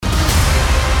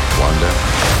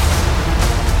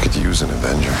was an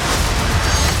Avenger.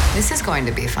 This is going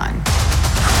to be fun.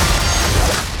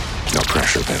 No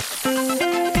pressure,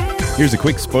 babe. Here's a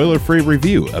quick spoiler-free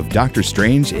review of Doctor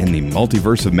Strange in the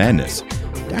Multiverse of Madness.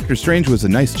 Doctor Strange was a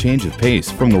nice change of pace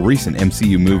from the recent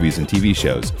MCU movies and TV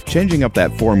shows, changing up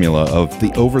that formula of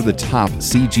the over-the-top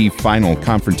CG final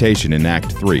confrontation in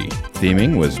Act 3.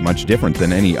 Theming was much different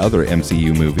than any other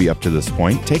MCU movie up to this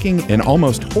point, taking an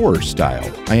almost horror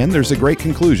style. And there's a great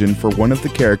conclusion for one of the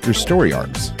characters' story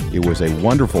arcs. It was a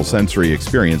wonderful sensory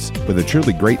experience with a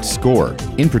truly great score.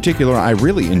 In particular, I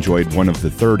really enjoyed one of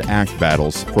the third act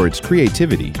battles for its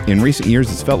creativity. In recent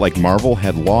years, it's felt like Marvel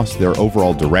had lost their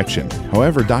overall direction.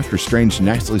 However, Doctor Strange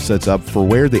nicely sets up for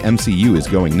where the MCU is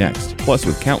going next. Plus,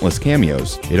 with countless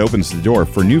cameos, it opens the door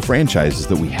for new franchises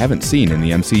that we haven't seen in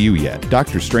the MCU yet.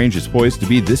 Doctor Strange is poised to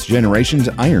be this generation's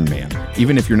Iron Man.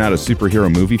 Even if you're not a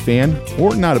superhero movie fan,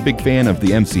 or not a big fan of the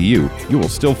MCU, you will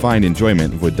still find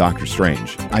enjoyment with Doctor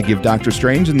Strange. I give Doctor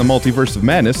Strange in the Multiverse of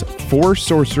Madness 4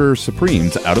 Sorcerer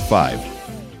Supremes out of 5.